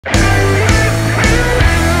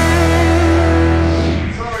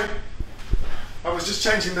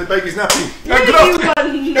just changing the baby's nappy. No, you were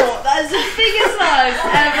not. That's the biggest lie I've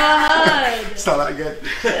ever heard. Start that again.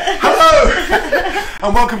 Hello!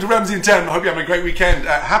 And welcome to Ramsay and 10. I hope you're having a great weekend.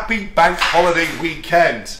 Happy bank holiday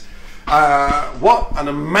weekend. What an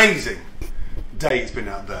amazing day it's been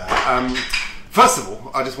out there. First of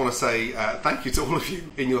all, I just want to say thank you to all of you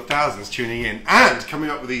in your thousands tuning in and coming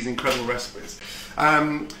up with these incredible recipes.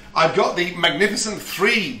 I've got the Magnificent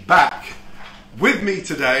 3 back with me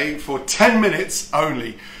today for 10 minutes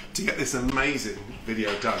only to get this amazing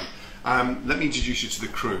video done. Let me introduce you to the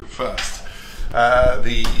crew first.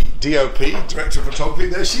 The DOP, Director of Photography,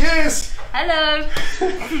 there she is! Hello!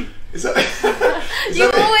 You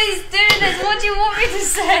always do this, what do you want me to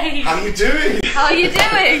say? How are you doing? How are you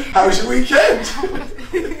doing? How's your weekend?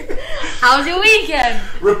 How's your weekend?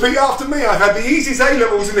 Repeat after me, I've had the easiest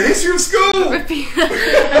A-levels in the history of school! Repeat.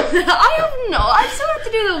 I have not, I still have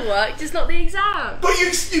to do the work, just not the exam. But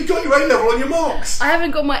you got your A-level on your marks! I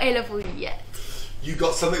haven't got my A-level yet. You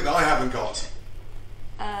got something that I haven't got.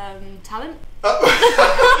 Talent? An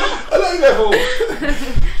A-level!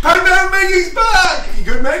 Hello Maggie's back! You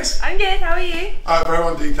good, Megs? I'm good, how are you? Very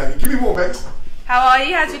well indeed, thank you. Give me more, Megs. How are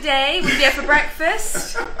you? How's your day? What are you doing for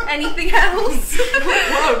breakfast? Anything else?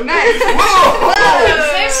 Whoa, Megs! Whoa!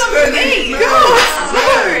 Say something!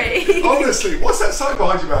 Sorry! Honestly, what's that sign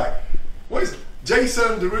behind your back? What is it?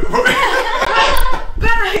 Jason Derulo.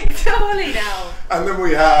 Back to Holly now. And then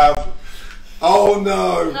we have... Oh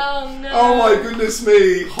no! Oh no! Oh my goodness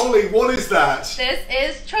me! Holly, what is that? This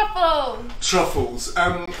is truffle! Truffles.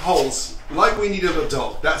 Holes. Like we need a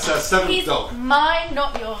dog. That's our 7th dog. Mine,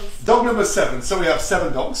 not yours. Dog number 7. So we have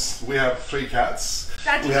 7 dogs. We have 3 cats.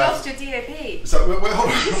 Dad, you lost your DOP. So, wait,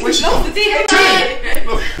 hold on. Where's she lost the DOP!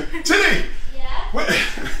 Look, Tilly! Yeah?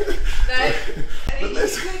 No.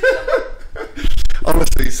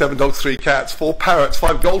 Honestly, 7 dogs, 3 cats, 4 parrots,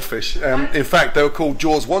 5 goldfish. In fact, they were called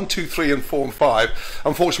Jaws 1, 2, 3 and 4 and 5.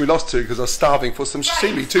 Unfortunately, we lost 2 because I was starving for some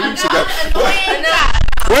seaweed 2 weeks ago.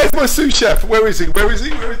 Where's my sous chef? Where is he? Where is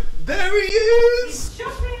he? There he is!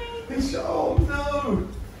 He's shopping! Oh no!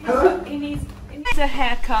 Hello? He needs a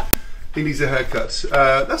haircut. He needs a haircut.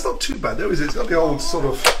 That's not too bad though, is it? It's got the old sort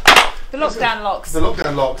of... The lockdown locks. The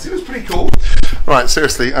lockdown locks. It was pretty cool. Right,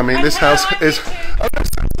 seriously, I mean, this house is... Oh,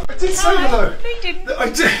 I did say hello. I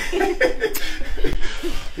did.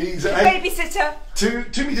 He's a babysitter.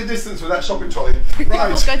 2 metre distance with that shopping trolley. Right.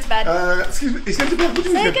 I'll go to bed. Excuse me, he's going to bed. What do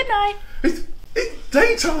you Say mean? good night. It's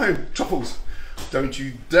daytime. Truffles. Don't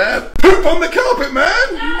you dare poop on the carpet,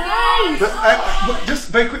 man! Nice. But just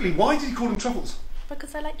very quickly, why did you call him Truffles?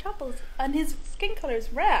 Because I like truffles, and his skin colour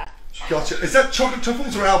is rare. Gotcha. Is that chocolate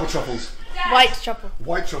truffles or Alba truffles? White truffle.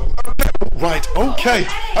 White truffles. Right, okay.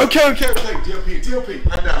 Okay. DLP.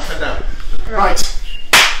 Pan down. Right.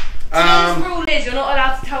 The rule is you're not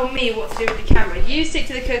allowed to tell me what to do with the camera. You stick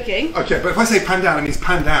to the cooking. Okay, but if I say pan down, it means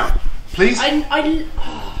pan down. Please?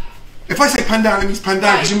 If I say pan down, it means pan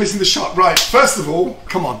down because you're missing the shot. Right, first of all,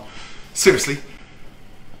 come on. Seriously.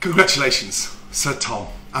 Congratulations, Sir Tom.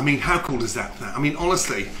 I mean, how cool is that? I mean,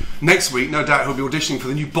 honestly, next week, no doubt he'll be auditioning for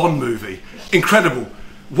the new Bond movie. Incredible.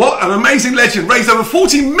 What an amazing legend. Raised over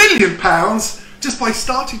 £40 million just by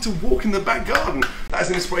starting to walk in the back garden. That is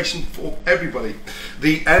an inspiration for everybody.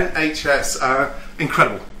 The NHS,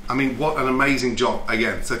 incredible. I mean, what an amazing job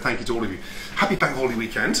again. So thank you to all of you. Happy Bank Holiday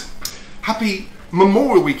weekend. Happy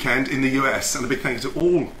Memorial Weekend in the US. And a big thank you to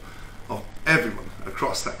all of everyone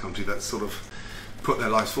across that country that sort of put their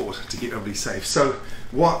lives forward to keep everybody safe. So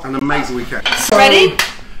what an amazing weekend. So, ready?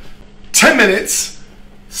 10 minutes,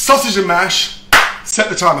 sausage and mash, set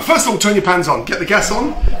the timer. First of all, turn your pans on. Get the gas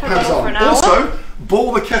on, pans on. Also,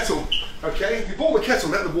 boil the kettle. Okay, if you boil the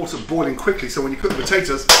kettle, let the water boil in quickly so when you cook the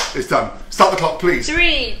potatoes, it's done. Start the clock, please.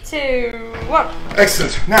 3, 2, 1.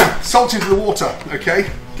 Excellent. Now, salt into the water,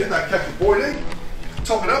 okay? Get that kettle boiling.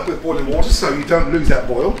 Top it up with boiling water so you don't lose that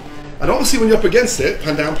boil. And obviously when you're up against it,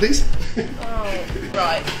 pan down please. Oh,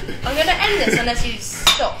 right. I'm going to end this unless you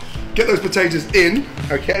stop. Get those potatoes in,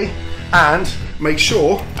 okay? And make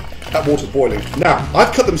sure that water's boiling. Now,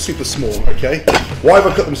 I've cut them super small, okay? Why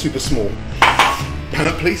have I cut them super small? Pan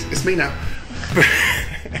up please, it's me now.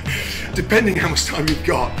 Depending how much time you've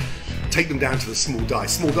got, take them down to the small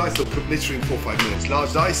dice. Small dice will cook literally in 4 or 5 minutes.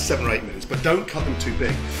 Large dice, 7 or 8 minutes, but don't cut them too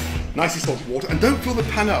big. Nicely salted water, and don't fill the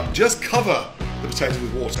pan up, just cover the potatoes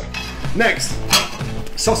with water. Next,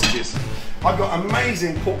 sausages. I've got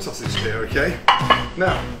amazing pork sausage here, okay?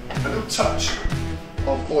 Now, a little touch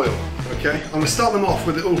of oil, okay? I'm gonna start them off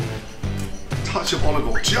with a little touch of olive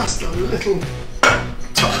oil, just a little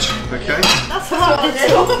touch, okay? That's not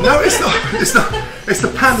little. No, it's not. It's the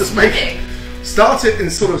pan that's making. Start it in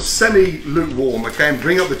sort of semi-lukewarm, okay, and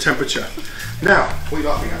bring up the temperature. Now, what are you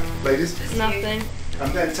laughing at, ladies? Nothing.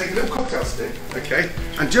 And then take a little cocktail stick, okay,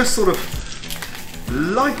 and just sort of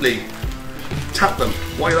lightly tap them.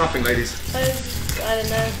 Why are you laughing, ladies? I don't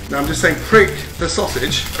know. Now I'm just saying prick the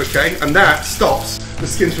sausage, okay, and that stops the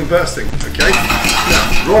skins from bursting, okay?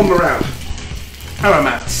 Now, roll them around.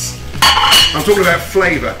 Aromats. I'm talking about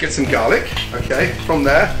flavour. Get some garlic, okay, from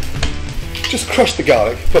there. Just crush the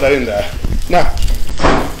garlic, put that in there. Now,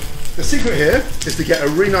 the secret here is to get a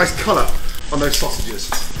really nice colour on those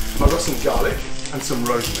sausages. I've got some garlic and some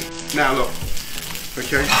rosemary. Now look,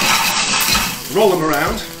 okay, roll them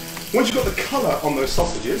around. Once you've got the colour on those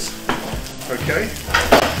sausages, okay,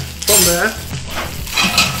 from there,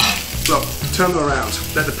 look, turn them around.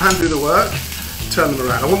 Let the pan do the work, turn them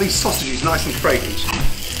around. I want these sausages nice and fragrant.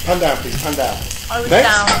 Pan down, please, pan down. I was Next,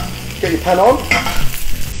 down. get your pan on,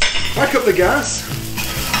 back up the gas.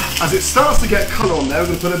 As it starts to get colour on there, we're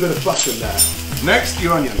going to put a bit of butter in there. Next,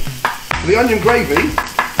 your onion. For the onion gravy,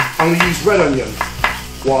 I'm going to use red onion.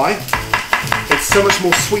 Why? It's so much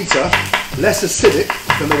more sweeter, less acidic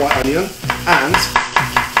than the white onion, and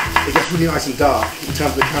it gets really nice and dark in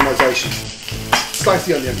terms of the caramelisation. Slice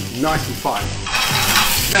the onion nice and fine.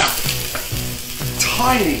 Now,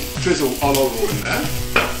 tiny drizzle of olive oil in there.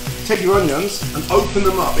 Take your onions and open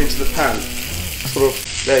them up into the pan. Sort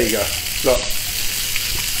of, there you go. Look.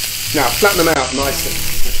 Now, flatten them out nicely,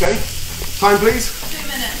 okay? Time, please? 2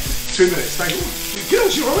 minutes. 2 minutes, thank you.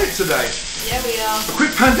 Girls, you're on it today. Yeah, we are. A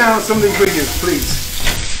quick pan down on some of the ingredients, please.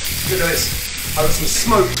 Look at this. I've got some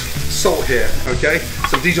smoked salt here, okay?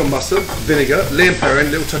 Some Dijon mustard, vinegar, Lea & Perrine,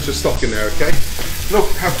 a little touch of stock in there, okay? Look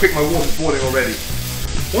how quick my water's boiling already.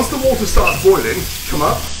 Once the water starts boiling, come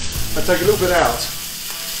up and take a little bit out,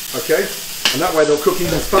 okay? And that way they'll cook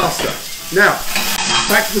even faster. Now,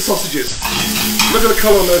 back to the sausages. Look at the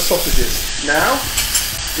colour on those sausages. Now,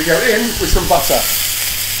 we go in with some butter.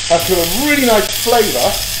 That's got a really nice flavour,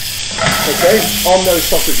 okay, on those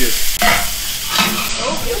sausages.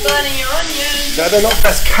 Oh, you're burning your onions. No, they're not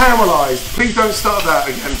best caramelised. Please don't start that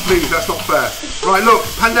again, please, that's not fair. Right, look,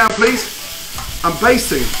 pan down please. I'm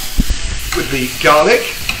basting with the garlic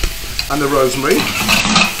and the rosemary,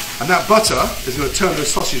 and that butter is going to turn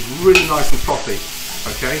those sausages really nice and frothy,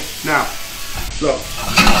 okay? Now, look,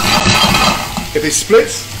 if it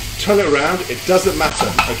splits, turn it around, it doesn't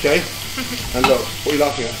matter, okay? And look, what are you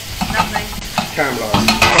laughing at? Nothing.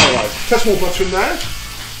 Caramelised. Touch more butter in there,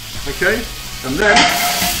 okay? And then,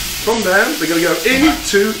 from there, we're going to go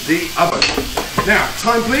into the oven. Now,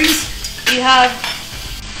 time please. You have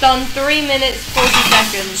done 3 minutes, 40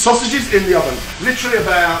 seconds. Sausages in the oven, literally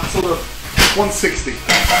about sort of 160.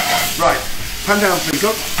 Right, pan down please,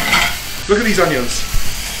 look. Look at these onions.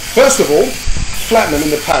 First of all, flatten them in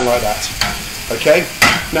the pan like that, okay?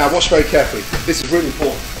 Now watch very carefully, this is really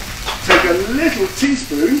important. Take a little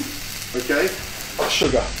teaspoon, okay, of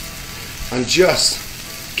sugar and just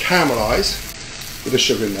caramelise with the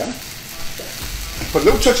sugar in there. Put a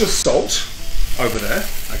little touch of salt over there,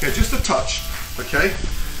 okay, just a touch, okay?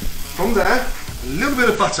 From there, a little bit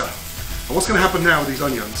of butter. And what's going to happen now with these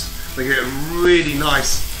onions? They get really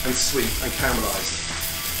nice and sweet and caramelised.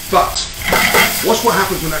 But watch what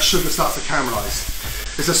happens when that sugar starts to caramelise.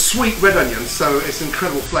 It's a sweet red onion, so it's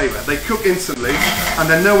incredible flavour. They cook instantly, and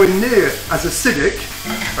they're nowhere near as acidic,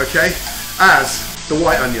 okay, as the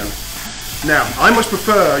white onion. Now, I much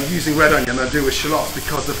prefer using red onion than I do with shallots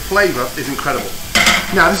because the flavour is incredible.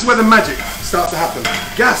 Now, this is where the magic starts to happen.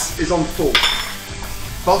 Gas is on full.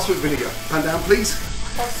 Balsamic vinegar, pan down please.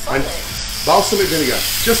 And balsamic vinegar,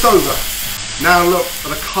 just over. Now look at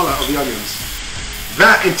the colour of the onions.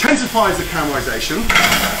 That intensifies the caramelisation,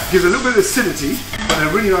 gives a little bit of acidity, but in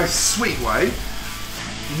a really nice sweet way.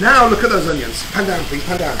 Now look at those onions. Pan down please,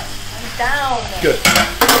 pan down. I'm down. Good.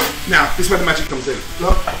 Now, this is where the magic comes in.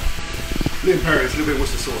 Look, Lea & Perrine, a little bit of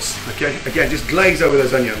Worcester sauce. Okay, again, just glaze over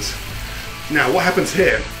those onions. Now, what happens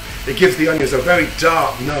here, it gives the onions a very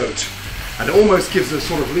dark note, and it almost gives a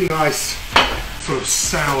sort of really nice, sort of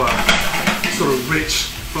sour, sort of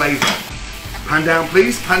rich flavour. Pan down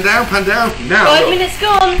please, pan down, pan down. Now 5 minutes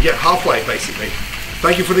gone. Yeah, halfway basically.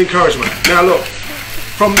 Thank you for the encouragement. Now look,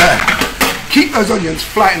 from there, keep those onions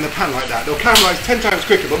flat in the pan like that. They'll caramelise 10 times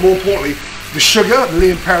quicker, but more importantly, the sugar, the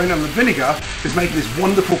Lea & Perrine and the vinegar is making this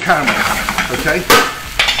wonderful caramel, okay?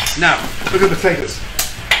 Now, look at the potatoes.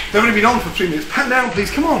 They've only been on for 3 minutes. Pan down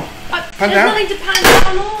please, come on. Pan There's down. nothing to pan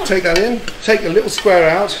down on. Take that in, take a little square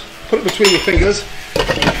out, put it between your fingers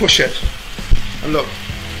and push it. And look,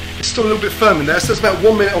 it's still a little bit firm in there, so it's about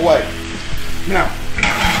 1 minute away. Now,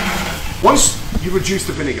 once you reduce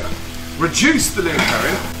the vinegar, reduce the Lea &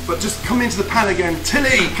 Perrine, but just come into the pan again.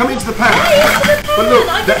 Tilly, come into the pan. Hey, into the pan. But look,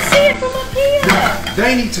 I can see it from up here. it.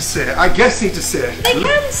 They need to see it. I guess need to see it. They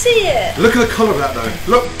can see it. Look at the colour of that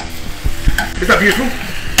though. Look. Is that beautiful?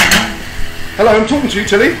 Hello, I'm talking to you,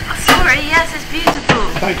 Tilly. Sorry, yes, it's beautiful.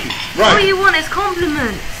 Thank you. Right. All you want is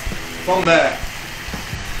compliments. From there,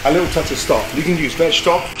 a little touch of stock. You can use veg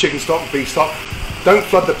stock, chicken stock, beef stock. Don't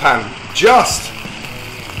flood the pan. Just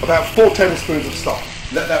about 4 tablespoons of stock.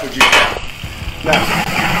 Let that reduce down.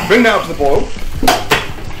 Now, bring that up to the boil.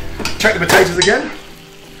 Check the potatoes again.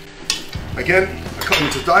 Again, I cut them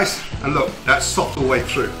into dice, and look, that's soft all the way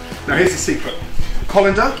through. Now here's the secret.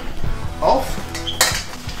 Colander off.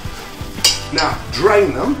 Now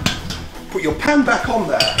drain them. Put your pan back on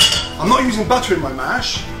there. I'm not using butter in my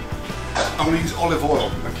mash. I'm going to use olive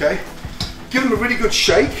oil, okay? Give them a really good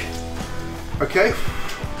shake, okay?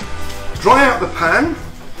 Dry out the pan.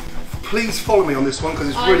 Please follow me on this one because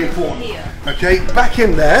it's really important. Here. Okay, back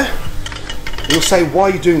in there. You'll say, why are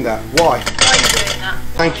you doing that? Why? Why are you doing that?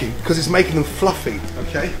 Thank you, because it's making them fluffy,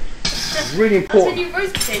 okay? It's really important. That's when you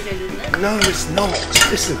roast potatoes, isn't it? No, it's not.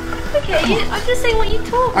 Listen. Okay, I'm just saying what you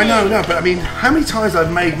taught me. I know, but I mean, how many times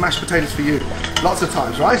I've made mashed potatoes for you? Lots of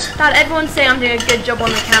times, right? Dad, everyone's saying I'm doing a good job on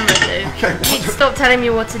the camera too. Okay. You need to stop telling me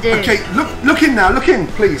what to do. Okay, look in now, look in,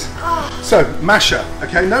 please. So, masher,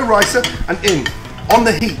 okay, no ricer, and in, on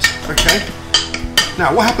the heat, okay?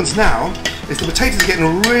 Now, what happens now is the potatoes are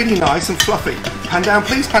getting really nice and fluffy. Pan down,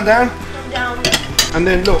 please, pan down. Come down. And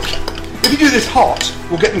then look, if you do this hot,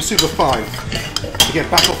 we'll get them super fine. Again,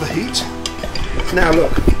 back off the heat. Now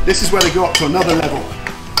look, this is where they go up to another level.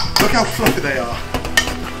 Look how fluffy they are.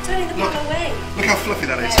 Turning the pan away. Look how fluffy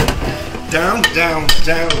that is. Down, down,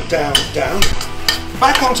 down, down, down.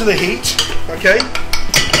 Back onto the heat, okay?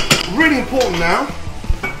 Really important now,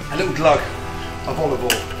 a little glug of olive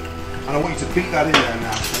oil. And I want you to beat that in there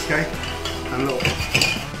now, okay? And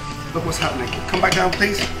look what's happening. Come back down,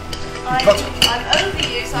 please. I'm over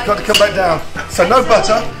you, so You've got to come back down. So no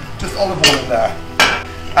butter, just olive oil in there.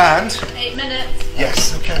 And 8 minutes.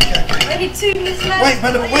 yes, okay. Maybe 2 minutes left. Wait,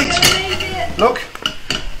 madam, wait. Look.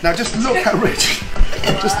 Now just look how rich.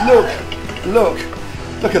 Just look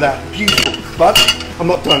at that. Beautiful. But I'm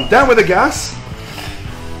not done. Down with the gas.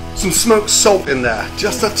 Some smoked salt in there.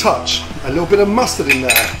 Just a touch. A little bit of mustard in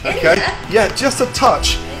there. Okay? Yeah, just a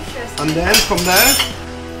touch. Interesting. And then from there,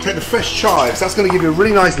 take the fresh chives. That's going to give you a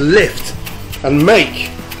really nice lift and make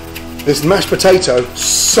this mashed potato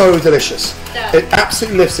so delicious. Done. It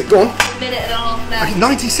absolutely lifts it. Go on. A minute and a half left. Okay,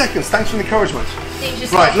 90 seconds. Thanks for the encouragement. Things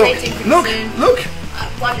just Right, start look. dating pretty Look. soon. I'm looking. Look.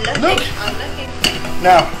 I'm looking.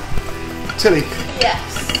 Now, Tilly,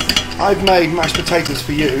 Yes. I've made mashed potatoes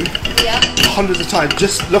for you Yeah. hundreds of times.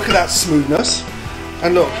 Just look at that smoothness.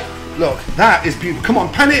 And look, that is beautiful. Come on,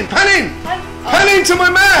 pan in. Pan into my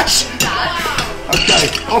mash.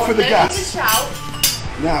 Okay, off with the gas.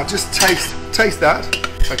 Now, just taste that.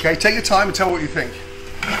 Okay, take your time and tell what you think.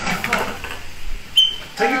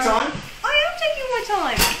 Take your time. I am taking my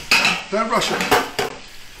time. Don't rush it.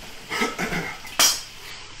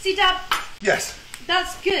 See, Dad, Yes.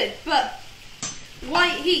 that's good, but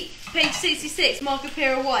White Heat, page 66, Mark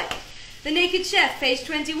Apira White. The Naked Chef, page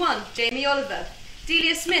 21, Jamie Oliver.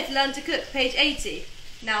 Delia Smith, Learn to Cook, page 80.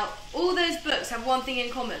 Now, all those books have one thing in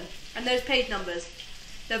common, and those page numbers.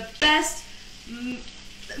 The best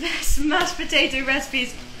mashed potato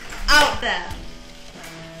recipes out there.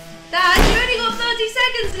 Dad, you've only got 30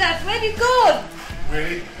 seconds left. Where have you gone?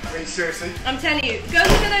 Really? Really, seriously? I'm telling you, go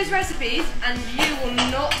look at those recipes and you will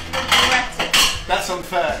not regret it. That's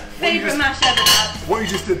unfair. Favourite mash ever, Dad. What you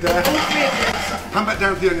just did there. All 3 of them. Pan back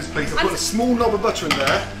down to the onions, please. I've put a small knob of butter in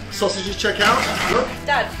there. Sausages, check out. Look.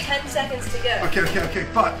 Dad, 10 seconds to go. Okay.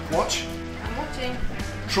 But watch. I'm watching.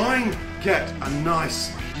 Try and get a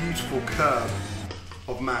nice, beautiful curve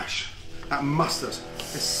of mash. That mustard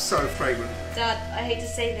is so fragrant. Dad, I hate to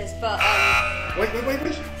say this, but Wait.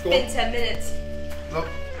 it's Go been on. 10 minutes. Look.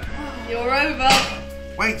 You're over.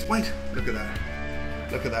 Wait. Look at that.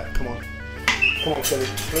 Look at that. Come on. Come on, Tilly,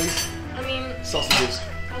 please. I mean, Sausages.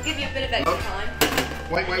 I'll give you a bit of extra Look. time.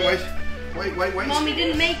 Wait. Mommy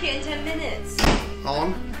didn't make it in 10 minutes.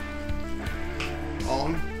 On.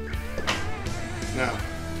 Now,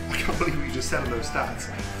 I can't believe what you just said on those stats.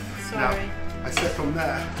 Sorry. Now, I said from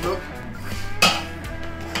there, look,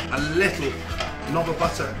 a little knob of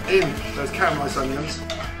butter in those caramelised onions,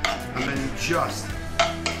 and then you just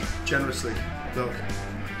generously, look,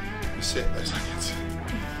 you sit those onions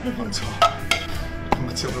on top. And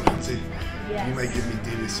Matilda Ramsay, Yes. you may give me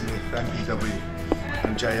Delia Smith, MPW,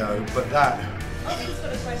 and JO, but that, I've just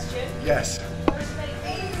got a question. yes.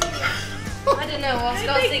 I don't know, I'll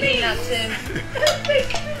start thinking that too.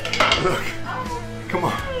 Look, come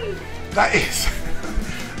on, that is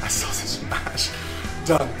a sausage mash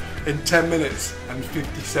done. in 10 minutes and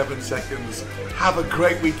 57 seconds. Have a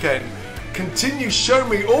great weekend. Continue showing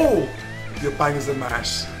me all your bangers and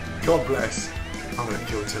mash. God bless. I'm going to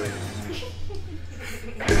kill Tilly.